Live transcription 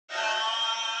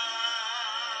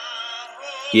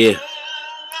Yeah,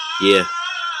 yeah.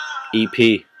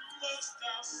 EP,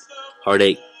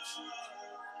 Heartache.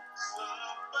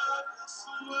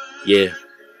 Yeah.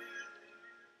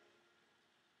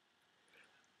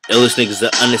 Illest niggas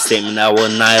the understatement. I will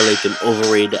annihilate them,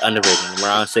 overrated, underrated. I'm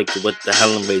around sick with the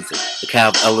hell I'm raising. The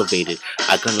cow elevated.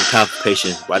 I got no time for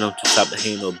patience. Why don't you stop the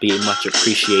hate or be much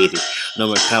appreciated? No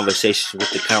more conversations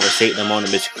with the conversating. I'm on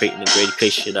a mission creating a great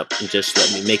patient up and just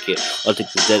let me make it. I'll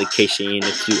take the dedication and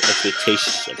a few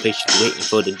expectations. I'm patiently waiting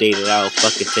for the day that I'll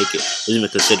fucking take it. Lose my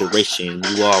consideration.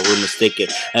 You all were mistaken.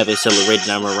 Have accelerated.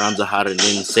 I'm around the hotter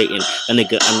than Satan. A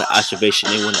nigga under observation.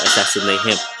 They want to assassinate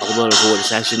him. I will avoid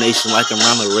assassination like I'm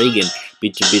Ronald Reagan.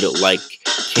 Beat up like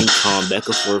King Kong, back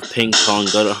and forth ping pong,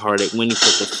 go to Heartache when you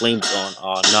put the flames on.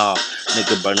 Oh nah,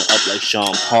 nigga burning up like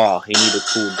Sean Paul. He need to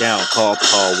cool down, call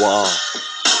Paul Wall.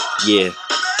 Yeah,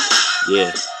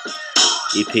 yeah.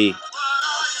 EP,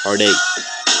 Heartache.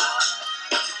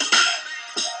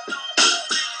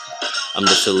 I'm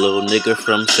just a little nigga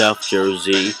from South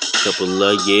Jersey. Couple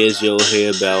of years you'll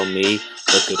hear about me.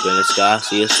 Look up in the sky,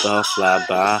 see a star fly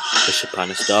by. Wish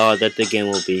upon a star that the game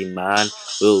will be mine,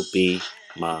 will be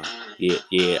mine. Yeah,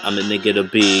 yeah, I'm a nigga to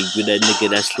be. You that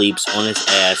nigga that sleeps on his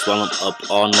ass while I'm up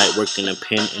all night working a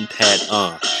pen and pad,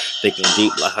 thinking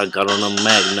deep like I got on a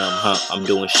magnum, I'm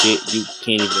doing shit you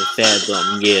can't even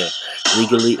fathom, yeah.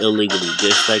 Legally, illegally,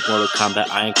 just like Mortal Kombat,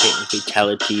 I ain't creating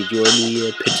fatalities. You are me,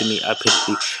 yeah, picture me, I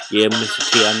picture me. Yeah, Mr.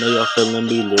 T, I know y'all feeling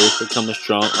me. Lyrics are coming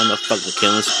strong on the fucking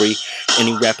killing spree.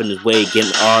 Any rapping his way,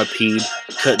 getting RP'd.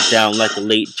 Cut down like a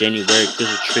late January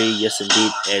Christmas tree. Yes,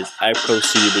 indeed, as I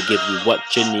proceed to give you what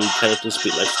you need. Cut up the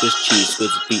speed like Swiss cheese,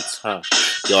 Swiss beats,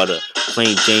 Y'all the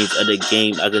plain James of the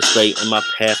game. I can stay in my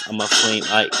path, I'm a flame.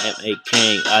 I am a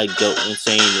king. I go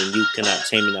insane, and you cannot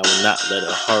tame me. I will not let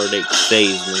a heartache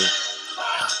phase me.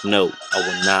 No, I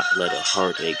will not let a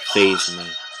heartache phase me.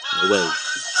 No way.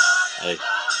 Hey,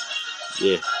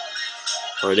 yeah,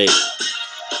 Heartache.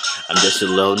 I'm just a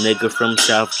little nigga from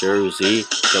South Jersey.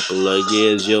 Couple of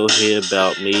years you'll hear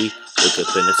about me. Look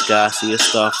up in the sky, see a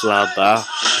star fly by.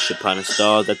 Wish upon a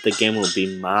star that the game will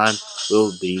be mine,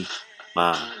 will be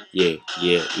mine. Yeah,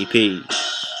 yeah, EP.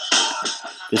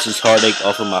 This is Heartache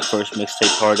off of my first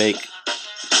mixtape, Heartache.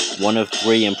 1 of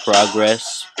 3 in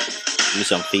progress. Give me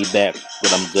some feedback,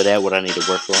 what I'm good at, what I need to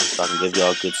work on, so I can give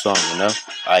y'all a good song, you know?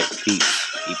 Alright,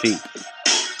 peace. EP.